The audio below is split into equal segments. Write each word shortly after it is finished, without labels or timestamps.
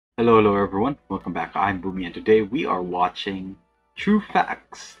Hello everyone. Welcome back. I'm Bumi, and today we are watching True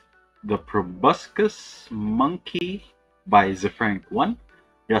Facts, the Proboscis Monkey by zefrank1.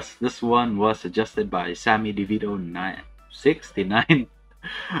 Yes, this one was suggested by Sammy DeVito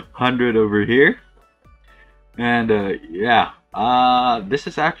 6900 over here. And this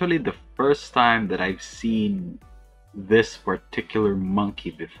is actually the first time that I've seen this particular monkey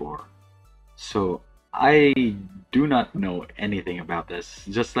before. So I do not know anything about this.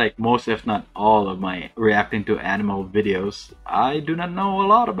 Just like most, if not all, of my reacting to animal videos, I do not know a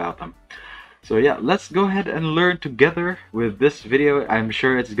lot about them. So yeah, let's go ahead and learn together with this video. I'm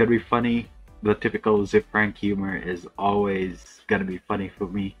sure it's gonna be funny. The typical zefrank humor is always gonna be funny for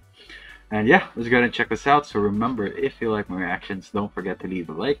me. And yeah, let's go ahead and check this out. So remember, if you like my reactions, don't forget to leave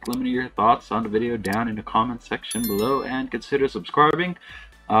a like. Let me know your thoughts on the video down in the comment section below, and consider subscribing.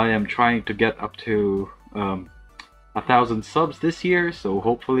 I am trying to get up to 1,000 subs this year, so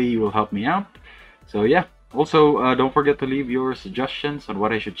hopefully you will help me out. So yeah, also don't forget to leave your suggestions on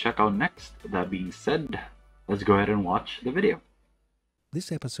what I should check out next. That being said, let's go ahead and watch the video.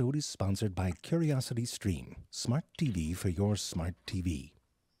 This episode is sponsored by Curiosity Stream, smart TV for your smart TV.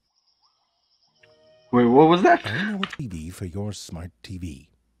 Wait, what was that? I know what TV for your smart TV.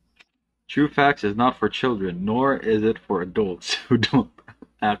 True Facts is not for children, nor is it for adults who don't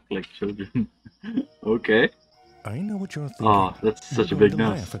act like children. Okay. I know what you're thinking. Oh, that's such a big We're going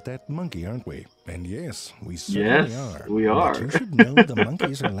to nose. laugh at that monkey, aren't we? And yes, we certainly are. Yes, we are. But you should know the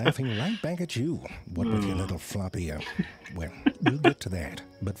monkeys are laughing right back at you. What with your little floppy... well, we'll get to that.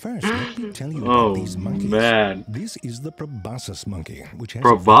 But first, let me tell you about these monkeys. Man. This is the Proboscis monkey, which has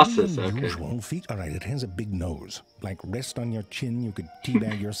Proboscis, a very okay. unusual feat. All right, it has a big nose. Like rest on your chin, you could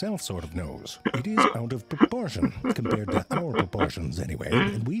teabag yourself sort of nose. It is out of proportion, compared to our proportions anyway,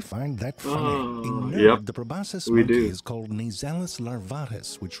 and we find that funny. In nerd, the Proboscis monkey is called Nasalis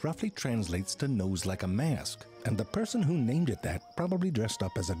larvatus, which roughly translates to nose like a mask. And the person who named it that probably dressed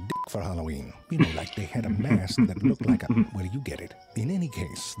up as a dick for Halloween. You know, like they had a mask that looked like a... well, you get it. In any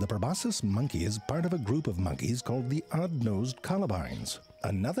case, the Proboscis monkey is part of a group of monkeys called the odd-nosed colobines.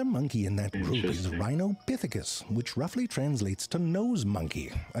 Another monkey in that group is Rhinopithecus, which roughly translates to nose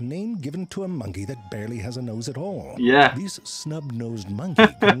monkey, a name given to a monkey that barely has a nose at all. Yeah. This snub-nosed monkey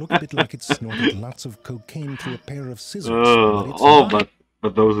can look a bit like it snorted lots of cocaine through a pair of scissors.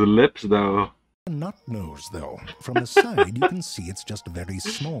 But those lips though. Not nose, though. From the side, you can see it's just very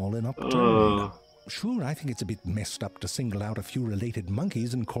small and upturned. Sure, I think it's a bit messed up to single out a few related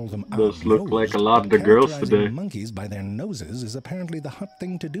monkeys and call them Those look like a lot of the girls today. Monkeys by their noses is apparently the hot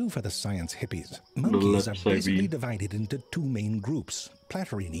thing to do for the science hippies. Monkeys are basically divided into two main groups,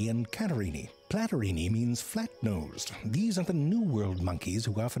 Platyrrhini and Catarrhini. Platyrrhini means flat-nosed. These are the New World monkeys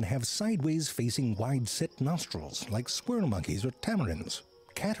who often have sideways-facing wide-set nostrils, like squirrel monkeys or tamarins.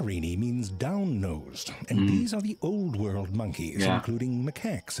 Catarrhini means down-nosed, and these are the Old World monkeys, including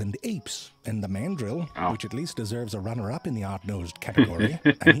macaques and apes, and the mandrill, which at least deserves a runner-up in the odd-nosed category.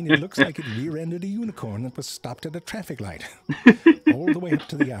 I mean, it looks like it rear-ended a unicorn that was stopped at a traffic light, all the way up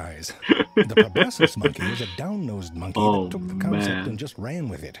to the eyes. The Proboscis monkey is a down-nosed monkey that took the concept and just ran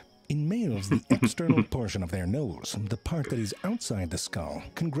with it. In males, the external portion of their nose, the part that is outside the skull,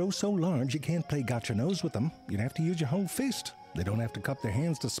 can grow so large you can't play gotcha nose with them. You'd have to use your whole fist. They don't have to cup their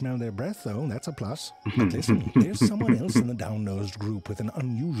hands to smell their breath, though. That's a plus. But listen, there's someone else in the down-nosed group with an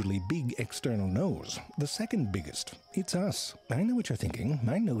unusually big external nose. The second biggest. It's us. I know what you're thinking.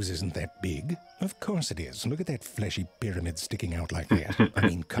 My nose isn't that big. Of course it is. Look at that fleshy pyramid sticking out like that. I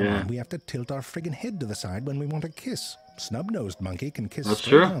mean, come on. We have to tilt our friggin' head to the side when we want to kiss. Snub-nosed monkey can kiss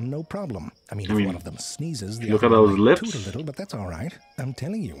straight on, no problem. I mean, if one of them sneezes, the other one might toot a little, but that's all right. I'm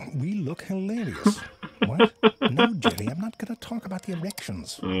telling you, we look hilarious. What? No, Jerry, I'm not going to talk about the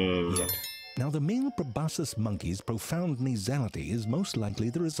erections yet. Now, the male proboscis monkey's profound nasality is most likely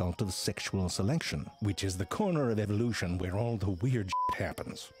the result of sexual selection, which is the corner of evolution where all the weird shit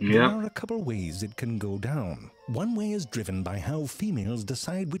happens. There are a couple ways it can go down. One way is driven by how females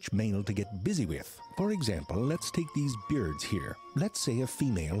decide which male to get busy with. For example, let's take these beards here. Let's say a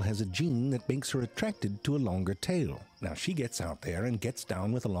female has a gene that makes her attracted to a longer tail. Now she gets out there and gets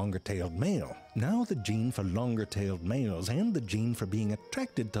down with a longer-tailed male. Now the gene for longer-tailed males and the gene for being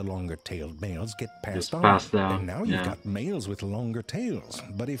attracted to longer-tailed males get passed on. And now you've got males with longer tails.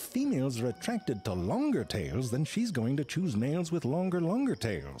 But if females are attracted to longer tails, then she's going to choose males with longer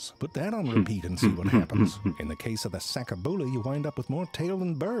tails. Put that on repeat and see what happens. In the case of the Sacabula, you wind up with more tail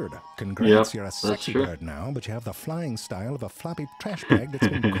than bird. Congrats, you're a sexy bird now, but you have the flying style of a floppy trash bag that's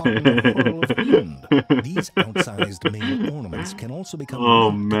been caught in a whirl of wind. These outsized male ornaments can also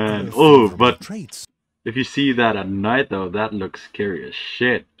become but traits. If you see that at night though, that looks scary as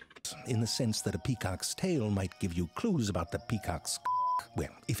shit. in the sense that a peacock's tail might give you clues about the peacock's well,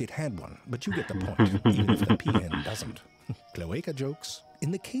 if it had one, but you get the point, even if the PN doesn't. Cloaca jokes.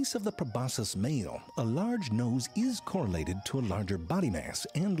 In the case of the proboscis male, a large nose is correlated to a larger body mass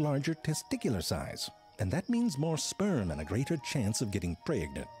and larger testicular size. And that means more sperm and a greater chance of getting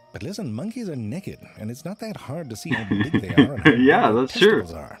pregnant. But listen, monkeys are naked, and it's not that hard to see how big they are and how yeah, big their that's true.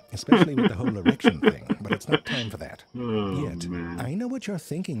 testicles are, especially with the whole erection thing. But it's not time for that. Oh, Yet, man. I know what you're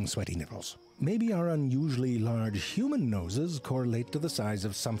thinking, sweaty nipples. Maybe our unusually large human noses correlate to the size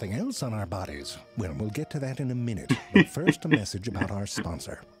of something else on our bodies. Well, we'll get to that in a minute. But first, a message about our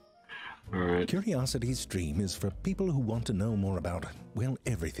sponsor. All right. Curiosity Stream is for people who want to know more about, well,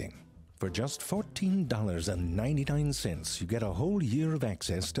 everything. For just $14.99, you get a whole year of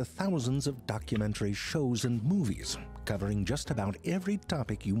access to thousands of documentary shows and movies covering just about every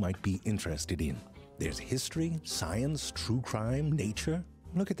topic you might be interested in. There's history, science, true crime, nature.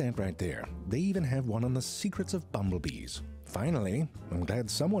 Look at that right there. They even have one on the secrets of bumblebees. Finally, I'm glad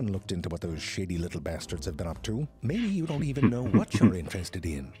someone looked into what those shady little bastards have been up to. Maybe you don't even know what you're interested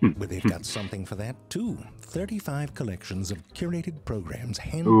in, but they've got something for that too. 35 collections of curated programs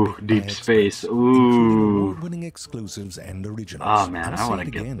handpicked Deep by space. experts, including Ooh. award-winning exclusives and originals. Oh man, I'll I say want it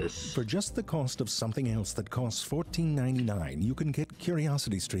to get again. this. For just the cost of something else that costs $14.99, you can get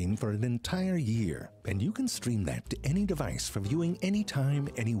Curiosity Stream for an entire year, and you can stream that to any device for viewing anytime,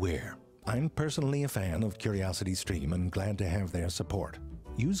 anywhere. I'm personally a fan of Curiosity Stream and glad to have their support.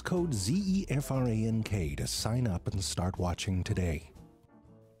 Use code ZEFRANK to sign up and start watching today.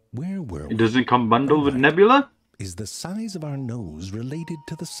 Where were we? It doesn't come bundled with Alright. Nebula? Is the size of our nose related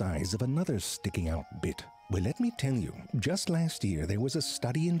to the size of another sticking out bit? Well, let me tell you, just last year there was a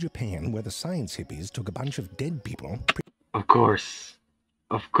study in Japan where the science hippies took a bunch of dead people. Of course.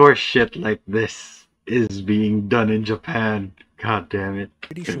 Of course shit like this is being done in Japan. God damn it.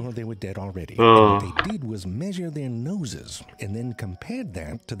 Pretty sure they were dead already. Oh. And what they did was measure their noses and then compared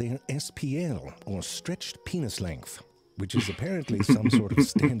that to their SPL, or stretched penis length, which is apparently some sort of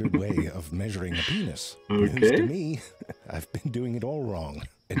standard way of measuring a penis. News to Okay. me, I've been doing it all wrong.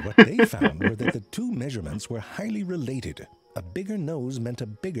 And what they found were that the two measurements were highly related. A bigger nose meant a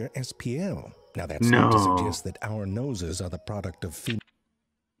bigger SPL. Now that's not to No. suggest that our noses are the product of female.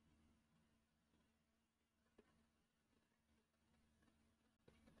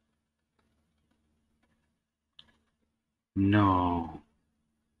 No.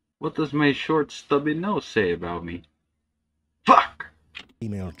 What does my short stubby nose say about me? Fuck!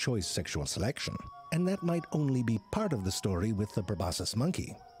 Female choice sexual selection, and that might only be part of the story with the proboscis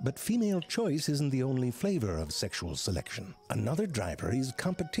monkey. But female choice isn't the only flavor of sexual selection. Another driver is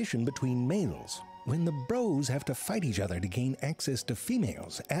competition between males. When the bros have to fight each other to gain access to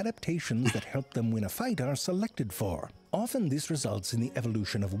females, adaptations that help them win a fight are selected for. Often this results in the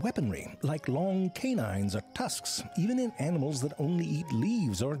evolution of weaponry, like long canines or tusks, even in animals that only eat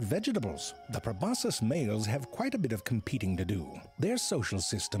leaves or vegetables. The proboscis males have quite a bit of competing to do. Their social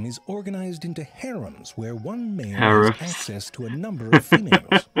system is organized into harems, where one male Harems. has access to a number of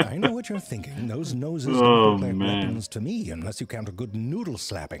females. I know what you're thinking. Those noses Oh, don't look like man. weapons to me, unless you count a good noodle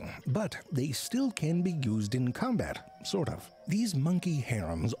slapping. But they still can be used in combat, sort of. These monkey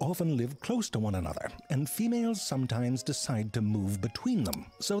harems often live close to one another, and females sometimes decide to move between them.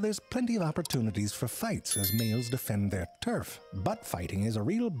 So there's plenty of opportunities for fights as males defend their turf. But fighting is a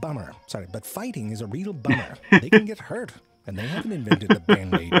real bummer. They can get hurt. And they haven't invented the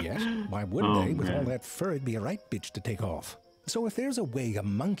Band-Aid yet. Why would Oh, they? With all man. that fur, it'd be a right bitch to take off. So if there's a way a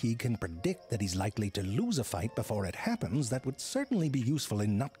monkey can predict that he's likely to lose a fight before it happens, that would certainly be useful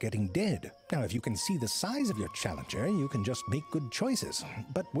in not getting dead. Now, if you can see the size of your challenger, you can just make good choices.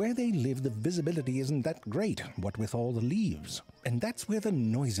 But where they live, the visibility isn't that great, what with all the leaves. And that's where the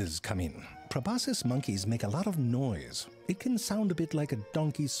noises come in. Proboscis monkeys make a lot of noise. It can sound a bit like a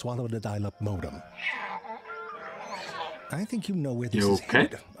donkey swallowed a dial-up modem. I think you know where this You is okay?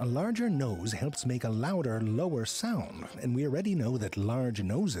 headed. A larger nose helps make a louder, lower sound, and we already know that large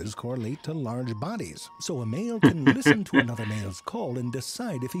noses correlate to large bodies. So a male can listen to another male's call and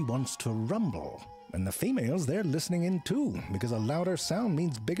decide if he wants to rumble. And the females, they're listening in too, because a louder sound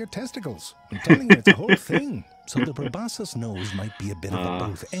means bigger testicles. I'm telling you, it's a whole thing. So the proboscis nose might be a bit of a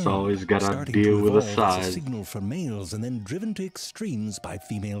both it's and, always gotta starting deal to with the evolve as a size. signal for males and then driven to extremes by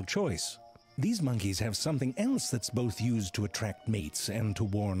female choice. These monkeys have something else that's both used to attract mates and to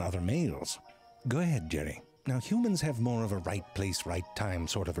warn other males. Go ahead, Jerry. Now, humans have more of a right place, right time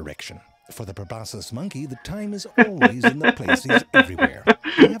sort of erection. For the proboscis monkey, the time is always and the place is everywhere.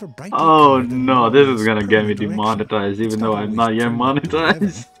 They have a brightly Oh colored and no, this is always gonna get me permanent erection. demonetized It's even though not I'm always not yet turned up to 11.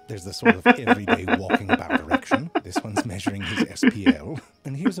 monetized. There's the sort of everyday walking about erection. This one's measuring his SPL.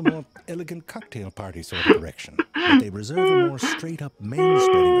 And here's a more elegant cocktail party sort of erection. But they reserve a more straight-up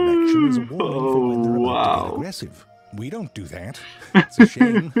male-spreading erection as a warning for when they're about to get aggressive. We don't do that. It's a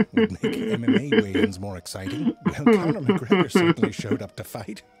shame. Would make MMA weigh-ins more exciting. Well, Conor McGregor certainly showed up to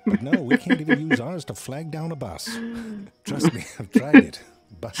fight. But no, we can't even use ours to flag down a bus. Trust me, I've tried it.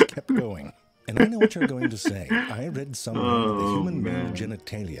 Bus kept going. And I know what you're going to say. I read somewhere that the human male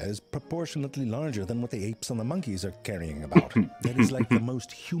genitalia is proportionately larger than what the apes and the monkeys are carrying about. That is like the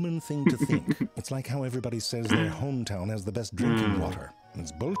most human thing to think. It's like how everybody says their hometown has the best drinking water.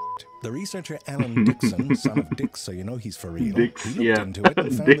 It's bullshit. The researcher Alan Dixon, son of Dix, so you know he's for real, he looked into it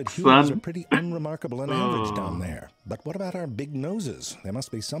and found that humans are pretty unremarkable and average down there. But what about our big noses? There must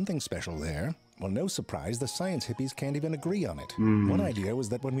be something special there. Well, no surprise, the science hippies can't even agree on it. One idea was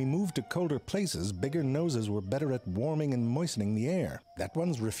that when we moved to colder places, bigger noses were better at warming and moistening the air. That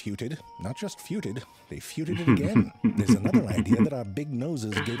one's refuted. Not just futed, they futed it again. There's another idea that our big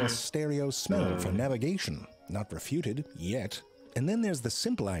noses gave us stereo smell for navigation. Not refuted, yet. And then there's the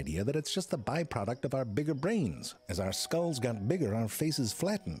simple idea that it's just the byproduct of our bigger brains. As our skulls got bigger, our faces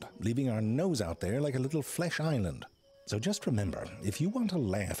flattened, leaving our nose out there like a little flesh island. So just remember, if you want to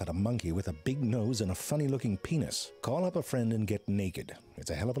laugh at a monkey with a big nose and a funny-looking penis, call up a friend and get naked.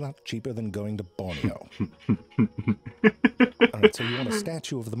 It's a hell of a lot cheaper than going to Borneo. All right, so you want a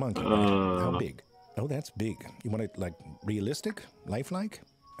statue of the monkey, right? How big? Oh, that's big. You want it, like, realistic? Lifelike?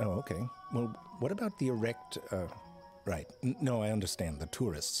 Oh, okay. Well, what about the erect, Right. No, I understand. The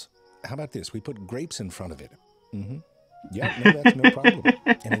tourists. How about this? We put grapes in front of it. Yeah, no, that's no problem.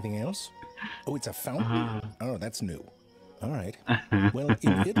 Anything else? Oh, it's a fountain? Oh, that's new. All right. Well,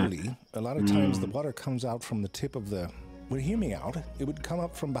 in Italy, a lot of times the water comes out from the tip of the... Well, hear me out. It would come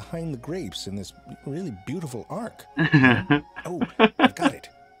up from behind the grapes in this really beautiful arc. Oh, I've got it.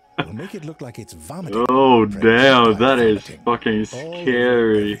 We'll make it look like it's vomiting. Oh, damn. That is fucking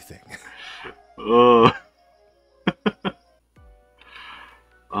scary. Oh.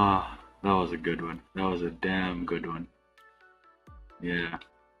 Ah, that was a good one. That was a damn good one. Yeah.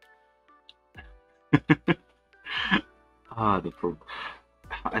 I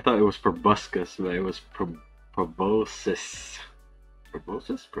thought it was proboscis, but it was proboscis.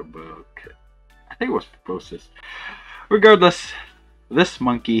 Proboscis? I think it was proboscis. Regardless, this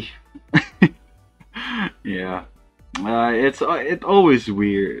monkey. Yeah. It always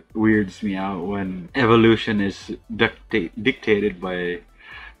weirds me out when evolution is dictated by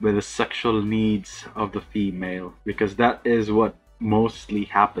the sexual needs of the female, because that is what mostly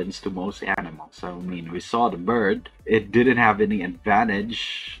happens to most animals. I mean, we saw the bird. It didn't have any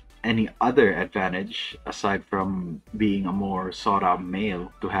other advantage aside from being a more sought-out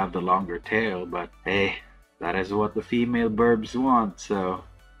male to have the longer tail, but hey, that is what the female burbs want, so...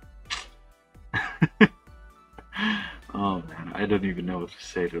 Oh man, I don't even know what to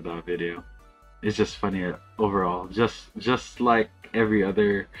say to that video. It's just funny overall, just like every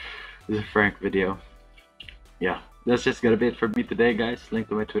other zefrank video. Yeah, that's just gonna be it for me today, guys. Link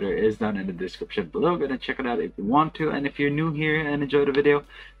to my Twitter is down in the description below. Go and check it out if you want to. And if you're new here and enjoyed the video,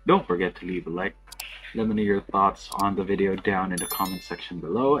 don't forget to leave a like. Let me know your thoughts on the video down in the comment section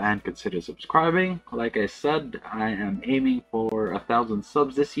below, and consider subscribing. Like I said, I am aiming for 1,000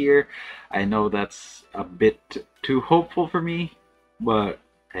 subs this year. I know that's a bit too hopeful for me, but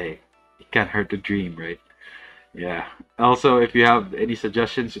hey, it can't hurt to dream, right? Yeah. Also, if you have any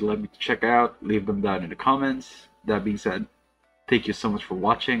suggestions you'd like me to check out, leave them down in the comments. That being said, thank you so much for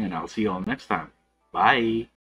watching, and I'll see you all next time. Bye!